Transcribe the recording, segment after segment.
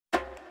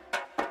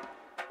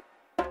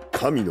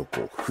神の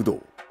子不動。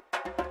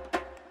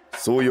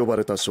そう呼ば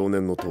れた少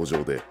年の登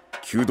場で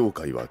弓道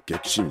界は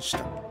激震した。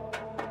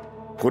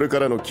これか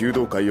らの弓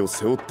道界を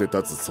背負って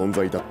立つ存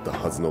在だった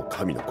はずの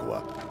神の子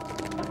は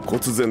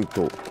忽然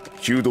と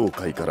弓道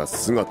界から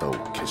姿を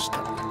消し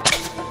た。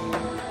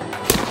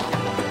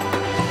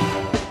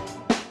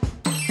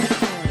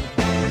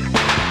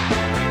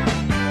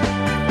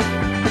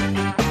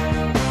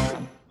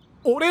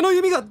俺の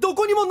弓がど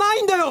こにもな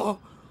いんだよ。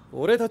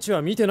俺たち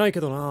は見てないけ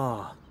ど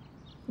な。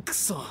く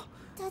そ。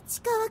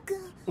立川君、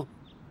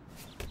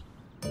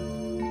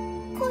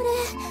これ。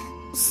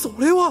そ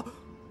れは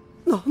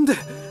なんで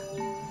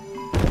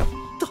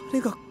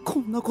誰がこ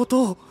んなこ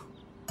とを。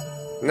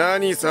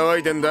何騒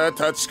いでんだ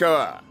立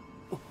川。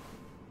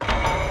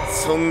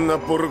そんな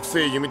ボロく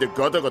せえ弓で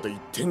ガタガタ言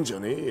ってんじゃ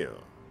ねえよ。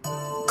こ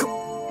れ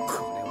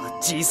は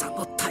じいさん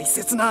の大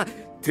切な。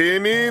て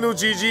めえの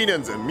じじいな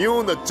んざ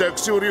妙な弱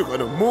小流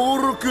派の猛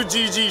録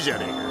じじいじゃ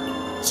ねえか。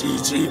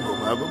じじいも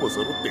孫も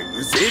揃って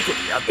うぜえこ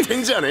とやって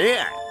んじゃねえ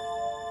や。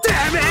て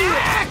めえ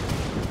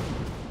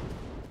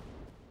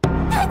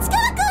立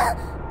川君。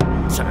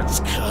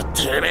立川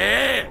てめ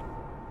え、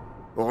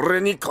俺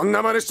にこん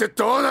な真似して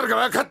どうなるか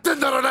分かってん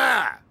だろう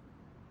な。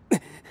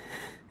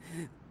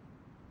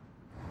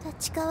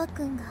立川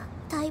君が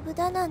退部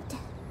だなんて。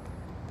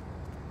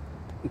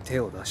手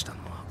を出した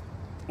のは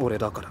俺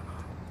だからな。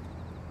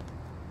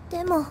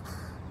でも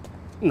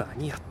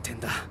何やってん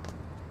だ。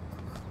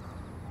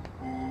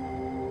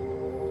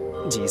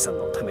じいさん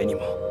のために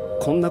も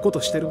こんなこ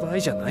としてる場合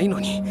じゃないの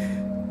に、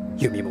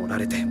弓も折ら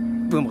れて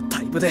部も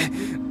退部で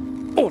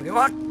俺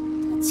は。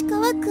立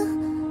川君、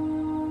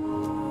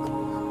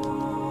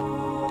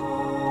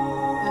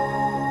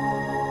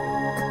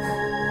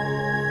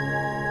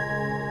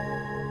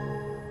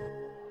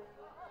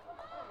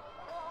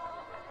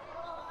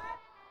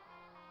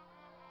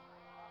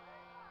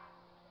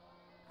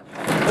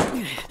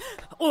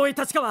おい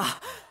立川、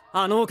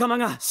あのオカマ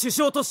が首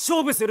相と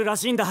勝負するら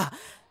しいんだ。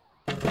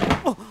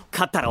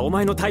勝ったらお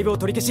前の退部を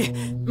取り消し、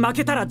負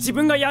けたら自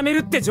分が辞める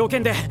って条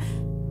件で。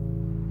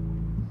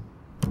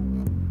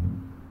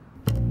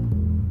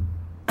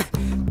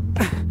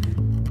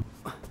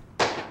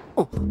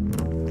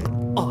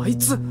あい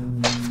つ。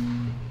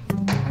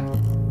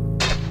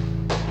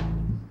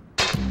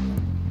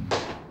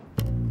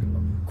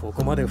こ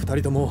こまで2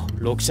人とも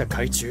6社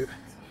懐中。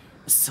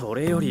そ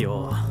れより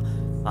よ、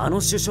あ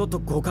の首相と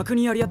互角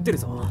にやり合ってる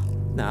ぞ。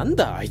なん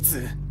だあい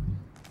つ。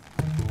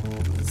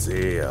う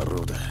ぜえ野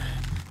郎だ。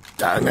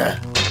だが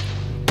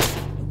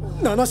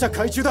7社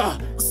懐中だ。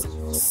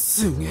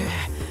すげえ。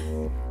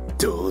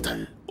どうだ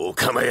オ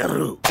カマ野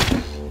郎。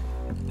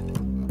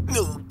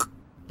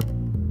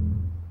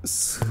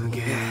す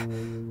げえ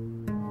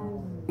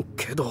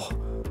けど、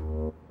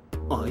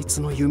あい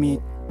つの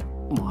弓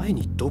前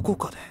にどこ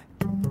かで。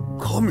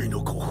神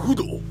の子不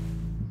動。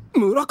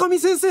村上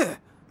先生。な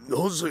ぜ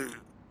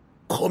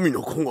神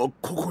の子が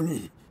ここ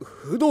に。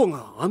不動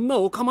があんな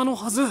オカマの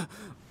はず。あ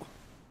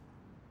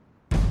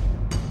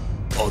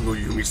の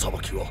弓さ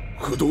ばきは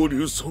不動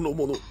流その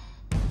もの。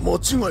間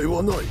違い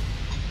はない。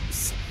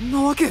そん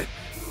なわけ。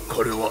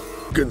彼は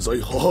現在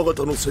母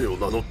方の姓を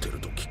名乗ってる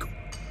と聞く。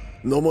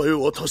名前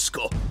は確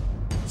か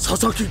佐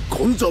々木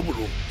権三郎。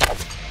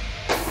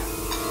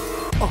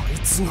あい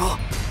つが。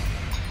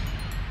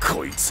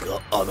こいつが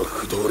あの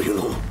不動流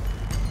の。オ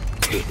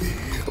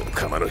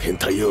カマの変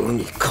態野郎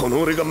にこ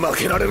の俺が負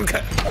けられるか。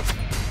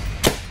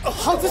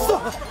外した。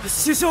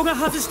首相が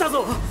外した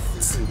ぞ。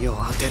次を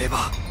当てれ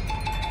ば。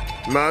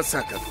ま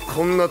さか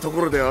こんなと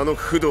ころであの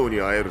不動に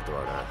会えると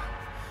はな。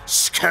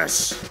しか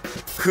し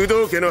不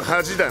動家の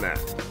恥だな。こ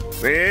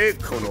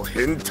の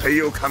変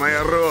態オカマ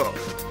野郎。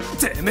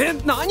てめえ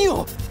何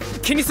を。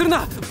気にする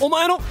なお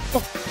前の。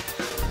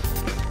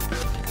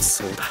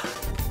そうだ、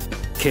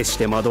決し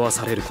て惑わ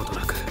されること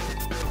なく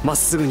まっ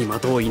すぐに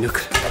的を射抜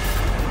く。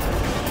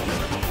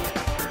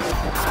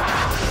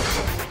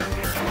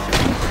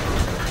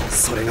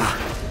それが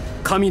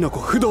神の子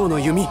不動の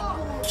弓。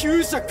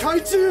9社懐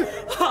中。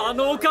あ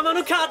のオカマ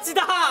の勝ち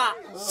だ。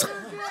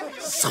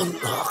そんな。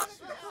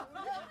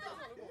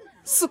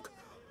すっ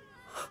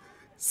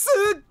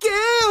げえ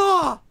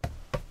よ。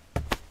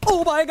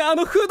お前があ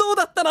の不動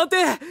だったなん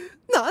て。な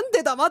ん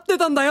で黙って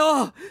たんだ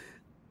よ。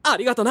あ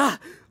りがとな。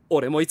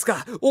俺もいつ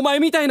かお前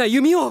みたいな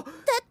弓を。だっ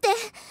て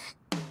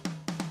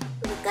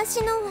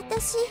昔の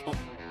私、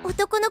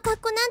男の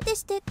格好なんて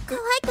して可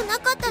愛くな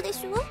かったで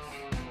しょ。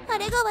あ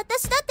れが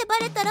私だってバ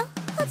レたら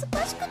恥ず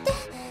かしくて。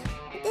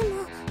で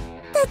も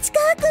立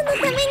川君のた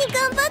めに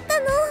頑張った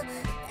の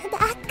だか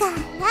ら、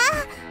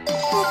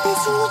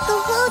私にご褒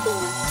美の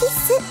キ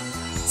ス。